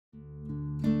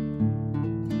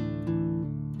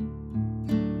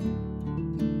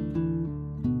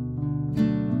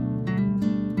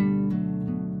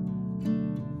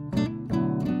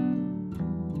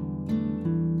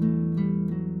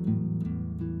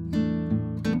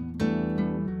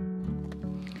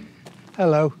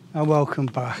Hello and welcome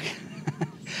back.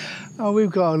 Oh,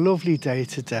 we've got a lovely day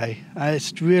today.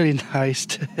 It's really nice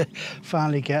to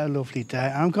finally get a lovely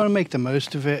day. I'm going to make the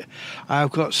most of it. I've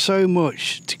got so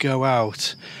much to go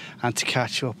out and to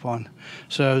catch up on.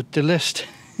 So the list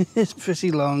is pretty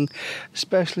long,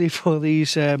 especially for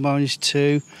these mange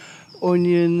tout.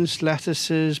 Onions,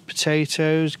 lettuces,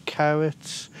 potatoes,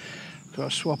 carrots. I've got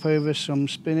to swap over some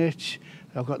spinach.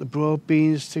 I've got the broad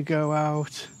beans to go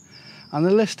out. And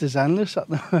the list is endless at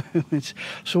the moment.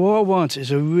 So what I want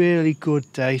is a really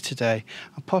good day today,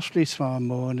 and possibly tomorrow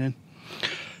morning.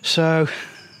 So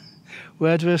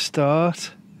where do I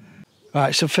start?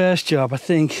 Right, so first job I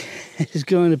think is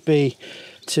going to be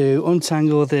to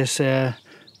untangle this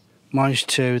mange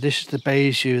tout. This is the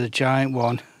beiju, the giant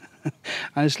one.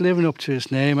 And it's living up to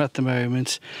its name at the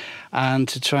moment, and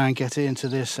to try and get it into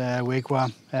this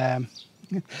wigwam.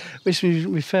 Which is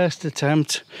my first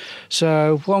attempt.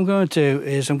 So what I'm going to do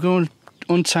is I'm going to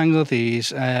untangle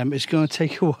these. It's going to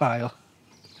take a while,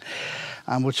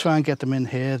 and we'll try and get them in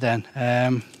here then.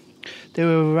 They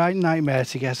were a right nightmare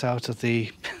to get out of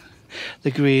the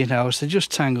greenhouse. They're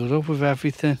just tangled up with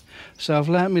everything. So I've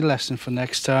learnt my lesson for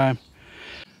next time.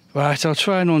 Right, I'll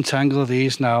try and untangle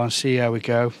these now and see how we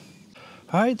go.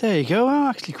 Right, there you go. I'm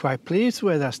actually quite pleased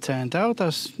with the way that's turned out.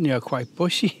 That's, you know, quite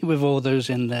bushy with all those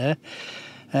in there.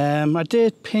 I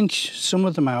did pinch some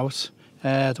of them out,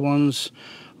 the ones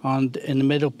in the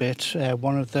middle bit,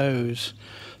 one of those.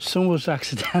 Some was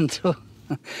accidental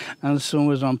and some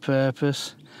was on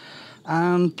purpose.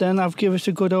 And then I've given it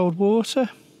a good old water.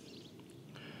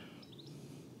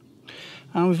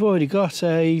 And we've already got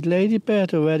a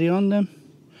ladybird already on them.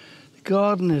 The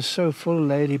garden is so full of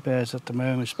ladybirds at the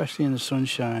moment, especially in the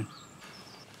sunshine.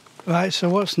 Right, so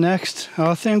what's next?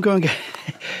 Oh, I think I'm going to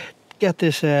get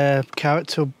this carrot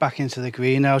tub back into the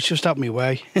greenhouse, just out my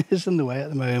way. It's in the way at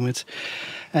the moment.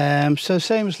 So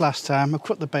same as last time, I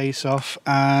cut the base off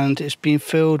and it's been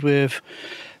filled with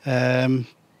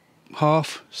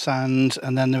half sand,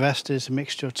 and then the rest is a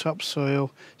mixture of topsoil,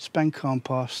 spent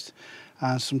compost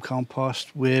and some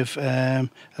compost with a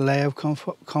layer of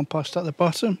compost at the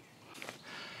bottom.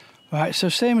 Right, so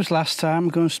same as last time, I'm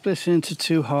going to split it into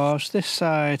two halves. This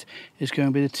side is going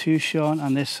to be the touchon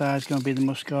and this side is going to be the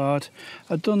muscard.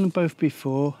 I've done them both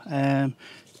before.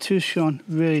 Touchon,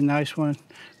 really nice one,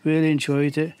 really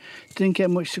enjoyed it. Didn't get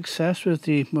much success with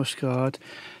the muscard,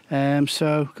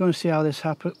 so going to see how this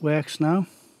works now.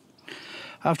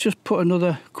 I've just put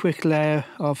another quick layer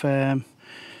of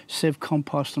sieve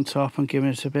compost on top and giving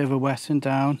it a bit of a wetting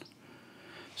down.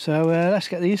 So let's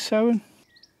get these sowing.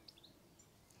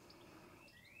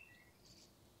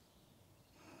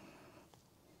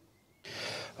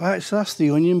 Right, so that's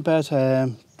the onion bed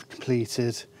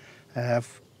completed.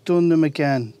 I've done them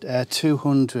again,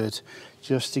 200,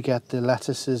 just to get the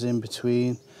lettuces in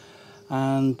between,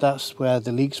 and that's where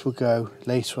the leeks will go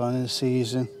later on in the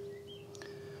season.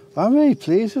 I'm really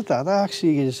pleased with that. That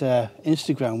actually is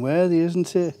Instagram worthy,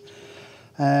 isn't it?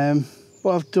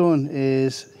 What I've done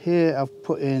is here I've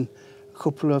put in a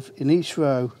couple of, in each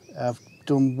row I've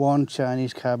done one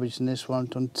Chinese cabbage, and this one I've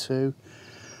done two.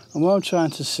 And what I'm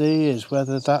trying to see is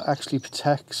whether that actually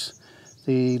protects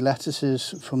the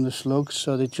lettuces from the slugs,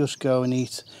 so they just go and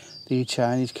eat the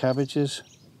Chinese cabbages.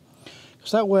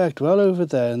 Because that worked well over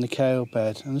there in the kale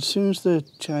bed, and as soon as the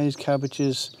Chinese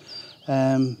cabbages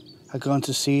had gone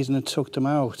to seed and took them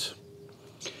out,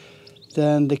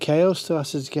 then the kale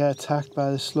started to get attacked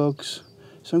by the slugs.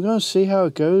 So I'm going to see how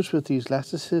it goes with these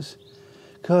lettuces,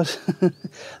 because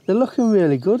they're looking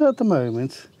really good at the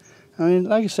moment. I mean,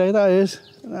 like I say,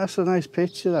 that's a nice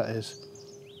picture, that is.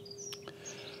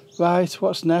 Right,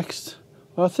 what's next?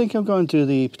 Well, I think I'm going to do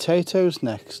the potatoes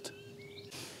next.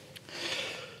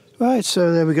 Right,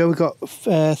 so there we go. We've got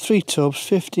 3 tubs,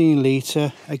 15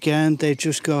 litre. Again, they've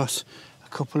just got a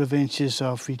couple of inches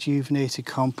of rejuvenated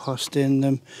compost in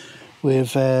them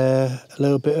with a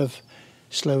little bit of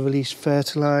slow-release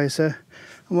fertiliser.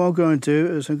 And what I'm going to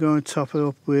do is I'm going to top it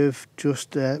up with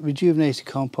just rejuvenated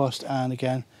compost and,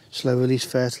 again, slow-release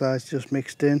fertiliser just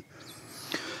mixed in.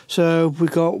 So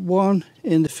we've got 1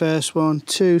 in the first one,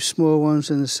 2 small ones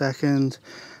in the second,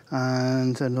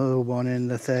 and another 1 in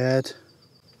the third.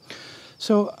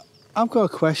 So I've got a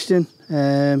question.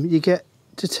 You get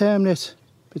determinate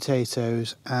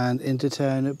potatoes and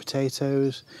indeterminate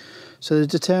potatoes. So the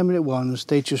determinate ones,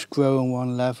 they just grow on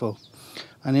one level,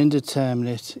 and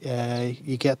indeterminate,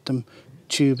 you get them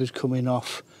tubers coming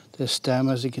off the stem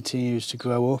as it continues to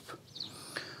grow up.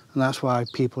 And that's why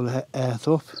people earth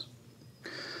up.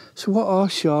 So what are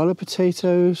Charlotte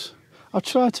potatoes? I'll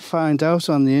try to find out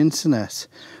on the internet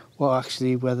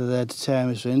whether they're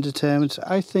determinate or indeterminate.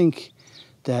 I think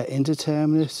they're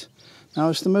indeterminate. Now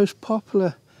it's the most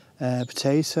popular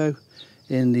potato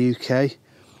in the UK.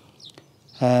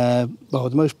 Well,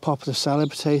 the most popular salad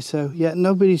potato, yet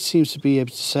nobody seems to be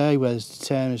able to say whether it's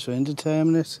determinate or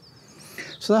indeterminate.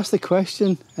 So that's the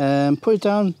question. Put it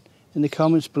down in the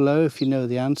comments below if you know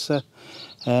the answer.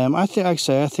 I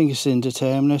think it's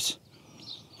indeterminate.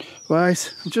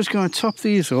 Right, I'm just going to top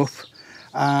these up,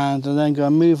 and I'm then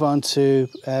going to move on to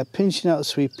pinching out the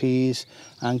sweet peas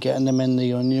and getting them in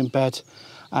the onion bed.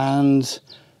 And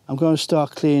I'm going to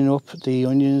start cleaning up the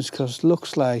onions because it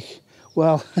looks like,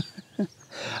 well,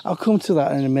 I'll come to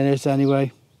that in a minute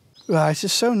anyway. Right,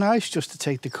 it's so nice just to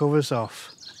take the covers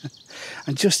off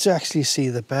and just to actually see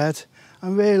the bed.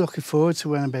 I'm really looking forward to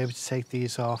when I'm able to take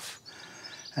these off.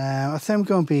 I think I'm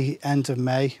going to be end of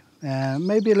May,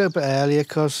 maybe a little bit earlier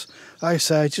because, like I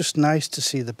say, it's just nice to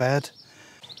see the bed.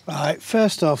 Right,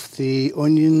 first off, the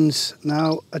onions.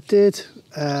 Now, I did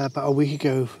about a week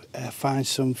ago find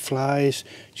some flies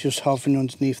just hovering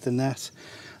underneath the net,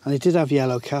 and they did have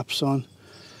yellow caps on.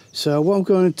 So what I'm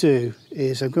going to do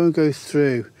is I'm going to go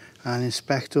through and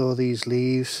inspect all these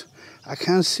leaves. I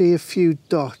can see a few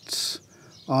dots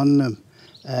on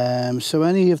them, so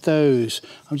any of those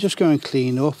I'm just going to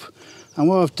clean up. And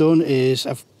what I've done is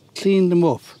I've cleaned them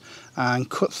up and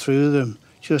cut through them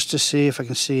just to see if I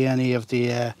can see any of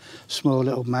the small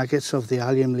little maggots of the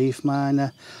Allium leaf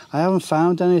miner. I haven't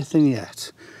found anything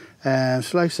yet.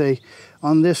 So like I say,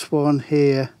 on this one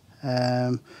here,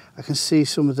 I can see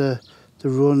some of the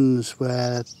runs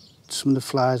where some of the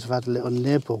flies have had a little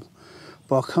nibble,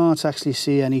 but I can't actually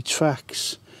see any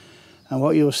tracks. And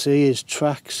what you'll see is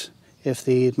tracks if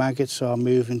the maggots are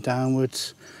moving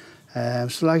downwards. So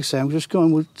like I say, I'm just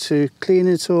going to clean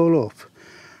it all up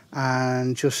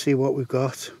and just see what we've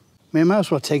got. I mean, I might as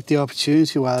well take the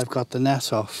opportunity while I've got the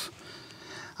net off.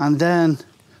 And then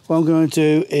what I'm going to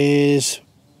do is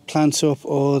plant up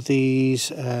all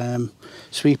these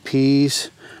sweet peas.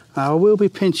 I will be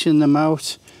pinching them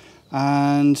out,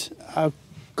 and I've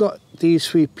got these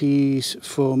sweet peas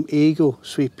from Eagle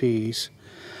Sweet Peas,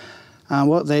 and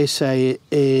what they say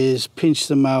is pinch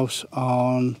them out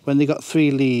on, when they got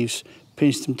 3 leaves,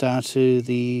 pinch them down to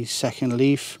the 2nd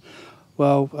leaf.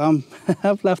 Well,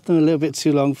 I've left them a little bit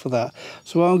too long for that,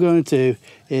 so what I'm going to do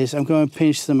is I'm going to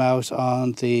pinch them out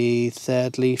on the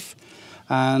 3rd leaf,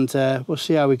 and we'll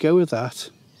see how we go with that.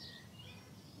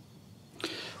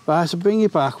 Right, so bring you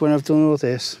back when I've done all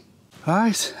this.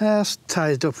 Right, that's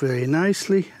tied up really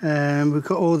nicely. We've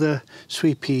got all the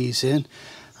sweet peas in,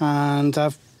 and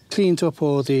I've cleaned up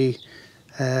all the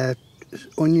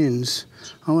onions.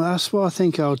 And that's what I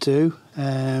think I'll do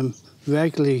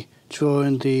regularly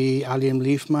during the Allium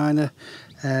leaf miner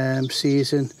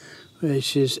season,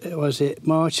 which is, was it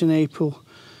March and April?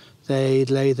 They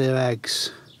lay their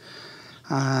eggs,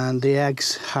 and the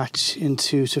eggs hatch in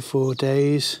 2 to 4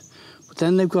 days. But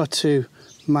then they've got to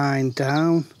mine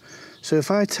down. So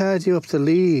if I tidy up the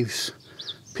leaves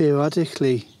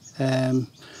periodically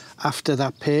after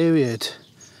that period,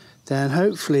 then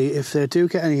hopefully if they do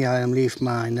get any Allium leaf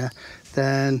miner,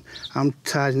 then I'm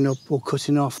tidying up or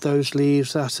cutting off those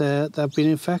leaves that have been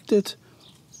infected.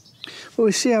 Well,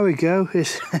 we'll see how we go.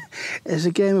 It's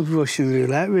a game of Russian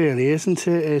roulette, really, isn't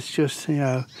it? It's just, you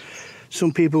know,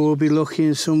 some people will be lucky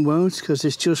and some won't, because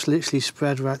it's just literally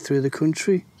spread right through the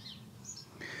country.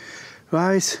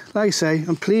 Right, like I say,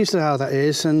 I'm pleased at how that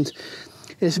is, and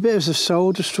it's a bit of a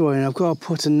soul destroying. I've got to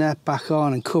put a net back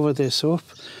on and cover this up,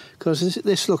 because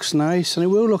this looks nice, and it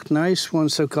will look nice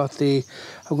once I've got I'm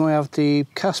going to have the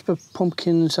Casper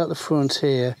pumpkins at the front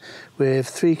here with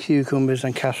 3 cucumbers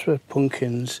and Casper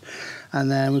pumpkins, and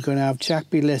then we're going to have Jack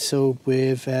Be Little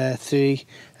with 3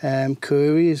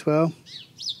 curry as well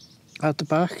at the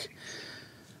back,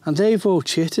 and they've all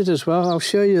chitted as well. I'll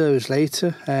show you those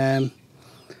later.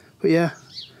 But yeah,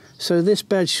 so this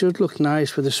bed should look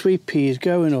nice with the sweet peas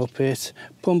going up it,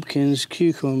 pumpkins,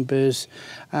 cucumbers,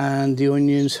 and the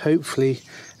onions hopefully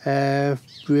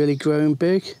really growing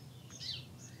big.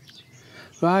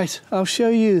 Right, I'll show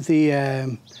you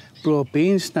the broad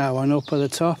beans now on up at the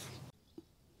top.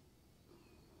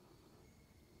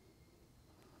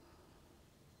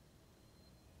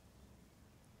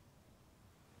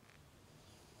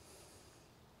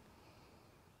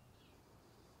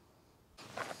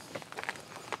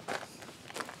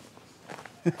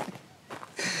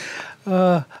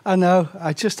 I know,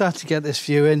 I just had to get this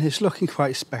view in. It's looking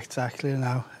quite spectacular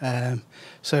now.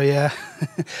 So yeah,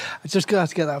 I just got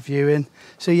to get that view in.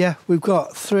 So yeah, we've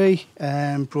got 3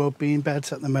 broad bean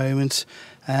beds at the moment.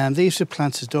 These were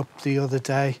planted up the other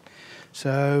day.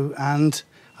 So, and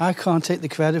I can't take the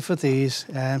credit for these.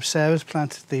 Sarah's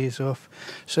planted these up,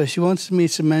 so she wanted me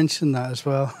to mention that as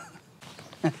well.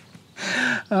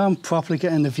 I'm properly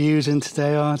getting the views in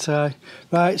today, aren't I?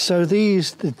 Right, so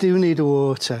these, they do need a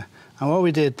water. And what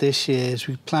we did this year is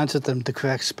we planted them the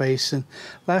correct spacing.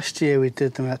 Last year we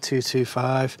did them at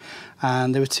 225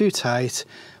 and they were too tight.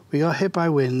 We got hit by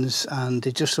winds and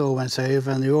they just all went over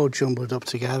and they all jumbled up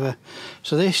together.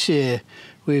 So this year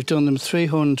we've done them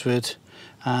 300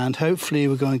 and hopefully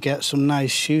we're going to get some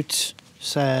nice shoots,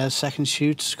 second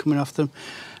shoots coming off them.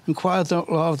 And quite a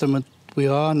lot of them we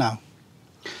are now.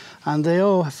 And they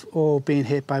all have been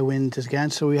hit by wind again,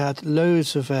 so we had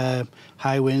loads of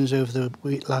high winds over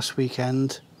the last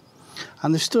weekend,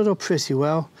 and they stood up pretty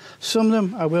well. Some of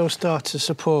them I will start to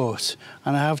support,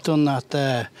 and I have done that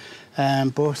there,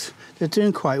 but they're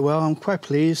doing quite well. I'm quite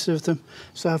pleased with them,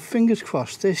 so I have fingers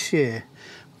crossed this year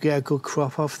we get a good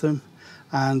crop off them,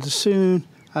 and as soon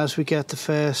as we get the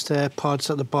first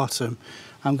pods at the bottom,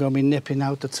 I'm going to be nipping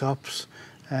out the tops.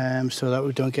 So that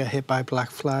we don't get hit by black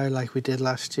fly like we did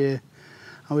last year.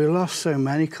 And we lost so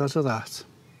many because of that.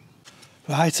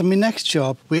 Right, and my next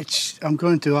job, which I'm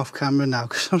going to do off camera now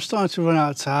because I'm starting to run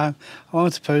out of time, I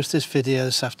want to post this video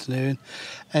this afternoon,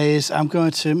 is I'm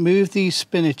going to move these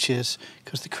spinaches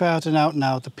because they're crowding out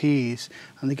now the peas,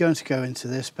 and they're going to go into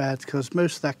this bed because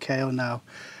most of that kale now,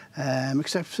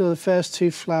 except for the first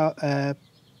two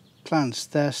plants,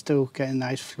 they're still getting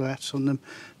nice florets on them.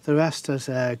 The rest has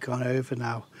gone over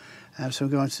now, so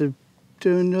I'm going to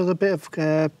do another bit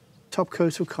of top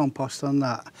coat of compost on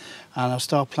that, and I'll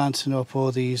start planting up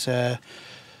all these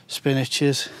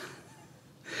spinaches.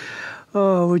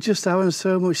 Oh, we're just having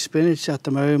so much spinach at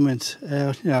the moment,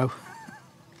 you know.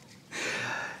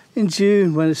 In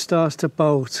June when it starts to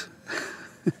bolt,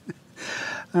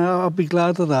 I'll be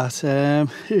glad of that.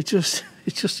 It's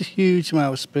just a huge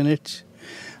amount of spinach.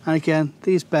 And again,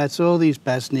 all these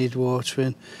beds need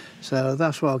watering, so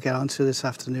that's what I'll get onto this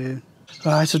afternoon.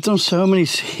 Right, I've done so many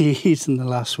seeds in the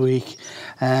last week,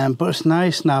 but it's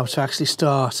nice now to actually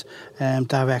start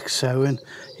direct sowing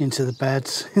into the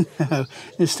beds, you know,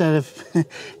 instead of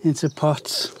into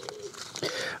pots.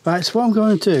 Right, so what I'm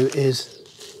going to do is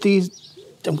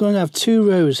I'm going to have 2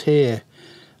 rows here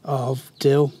of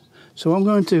dill. So what I'm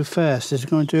going to do first is I'm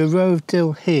going to do a row of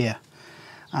dill here.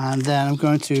 And then I'm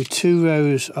going to do 2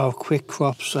 rows of quick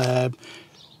crops,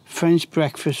 French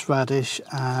breakfast radish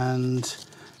and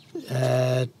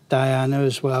Diana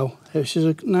as well, which is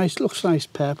looks nice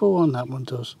purple one, that one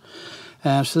does.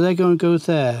 So they're going to go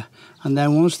there, and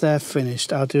then once they're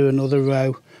finished I'll do another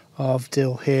row of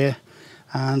dill here,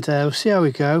 and we'll see how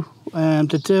we go.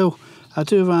 The dill, I'll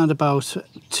do around about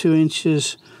 2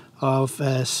 inches of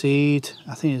seed.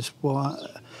 I think it's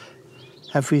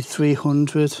every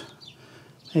 300.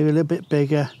 Maybe a little bit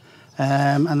bigger,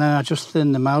 and then I just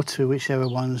thin them out to whichever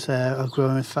ones are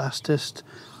growing fastest.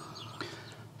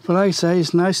 But like I say,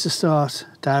 it's nice to start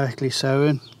directly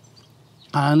sowing.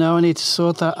 I know I need to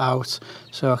sort that out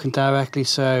so I can directly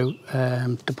sow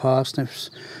the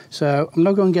parsnips. So I'm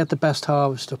not going to get the best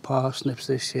harvest of parsnips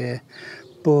this year,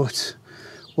 but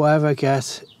whatever I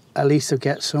get, at least I'll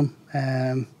get some.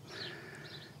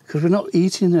 Because we're not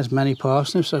eating as many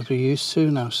parsnips as we used to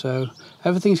now, so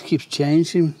everything keeps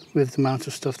changing with the amount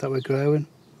of stuff that we're growing.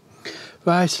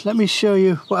 Right, let me show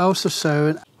you what else I've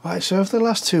sown. Right, so over the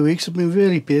last 2 weeks I've been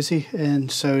really busy in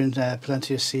sowing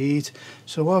plenty of seed.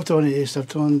 So what I've done is I've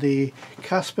done the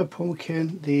Casper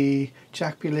pumpkin, the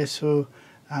Jack Be Little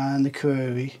and the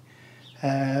curry,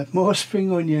 more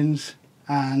spring onions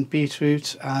and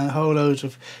beetroot and a whole load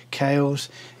of kales,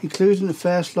 including the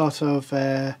first lot of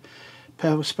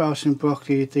purple sprouting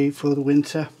broccoli for the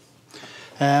winter.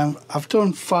 I've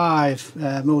done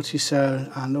 5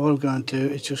 multi-sown, and all I'm going to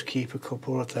do is just keep a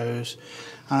couple of those,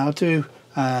 and I'll do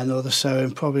another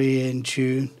sowing probably in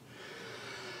June.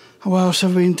 And what else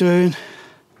have I been doing?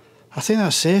 I think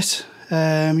that's it.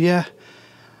 Yeah,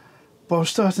 but I'm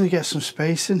starting to get some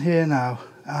space in here now,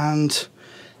 and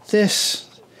this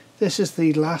is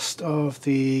the last of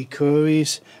the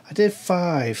curries. I did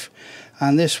 5,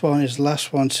 and this one is the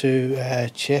last one to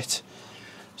chit.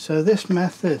 So this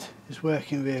method is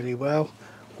working really well.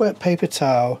 Wet paper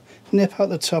towel, nip out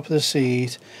the top of the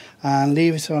seed and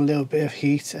leave it on a little bit of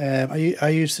heat. I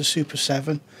use the Super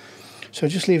 7, so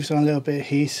just leave it on a little bit of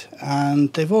heat,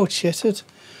 and they've all chitted.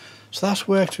 So that's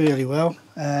worked really well.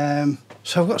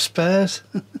 So I've got spares.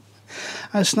 And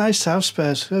it's nice to have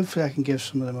spares. Hopefully I can give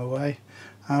some of them away.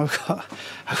 I've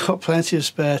got plenty of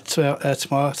spare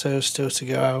tomatoes still to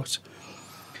go out.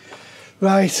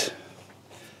 Right,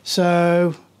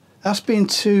 so that's been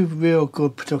 2 real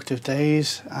good productive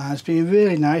days, and it's been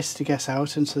really nice to get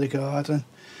out into the garden.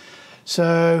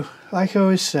 So, like I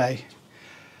always say,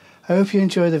 I hope you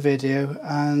enjoy the video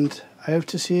and I hope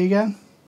to see you again.